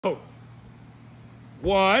1.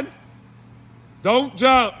 Don't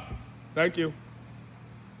jump. Thank you.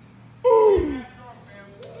 Ooh.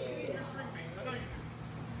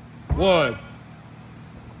 1.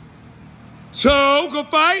 2. Good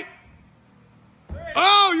fight.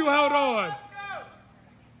 Oh, you held on.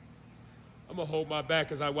 I'm going to hold my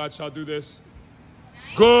back as I watch y'all do this.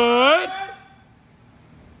 Good.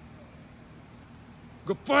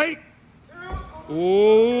 Good fight.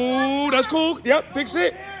 Ooh, that's cool. Yep, fix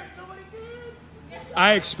it.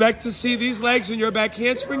 I expect to see these legs in your back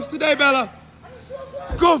handsprings today, Bella.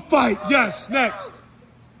 Good fight. Yes, next.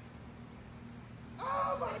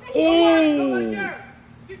 Ooh.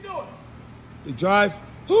 The drive.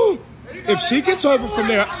 If she gets over from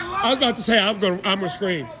there, I was about to say I'm gonna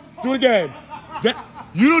scream. Do it again.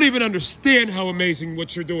 You don't even understand how amazing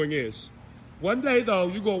what you're doing is. One day though,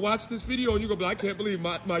 you're gonna watch this video and you're gonna be like, I can't believe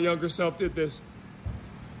my younger self did this.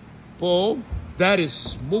 Boom. That is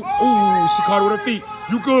smooth. Ooh, she caught her with her feet.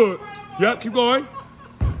 You good. Yep, keep going.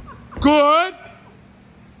 Good.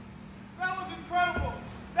 That was incredible.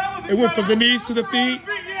 That was incredible. It went from the knees to the feet.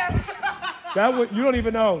 That was, you don't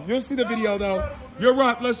even know. You'll see the video though. You're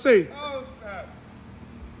right. Let's see. Oh, snap.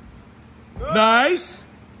 Nice.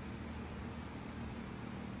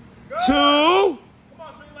 Good. 2. Come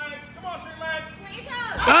on, straight legs. Come on, straight legs.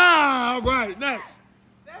 Ah, all right. Next.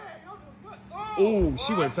 Dang, oh, Ooh,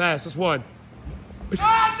 she went fast. That's 1.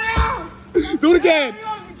 oh, no. Do it again.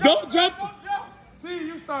 Don't jump. Don't jump. See,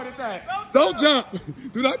 you started that. Don't jump.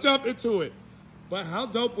 Do not jump into it. But how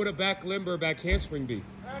dope would a back limber, back handspring be?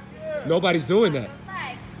 Heck yeah. Nobody's doing that.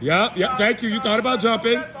 Yep, thank you. You thought about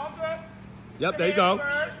jumping. Yep, there you go.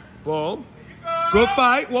 Boom. Good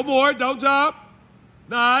fight. One more. Don't jump.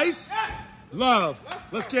 Nice. Love.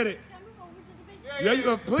 Let's get it.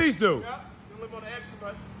 Yeah, please do.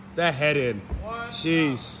 That head in.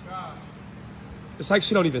 Jeez. It's like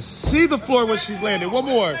she don't even see the floor when she's landing. One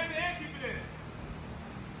more.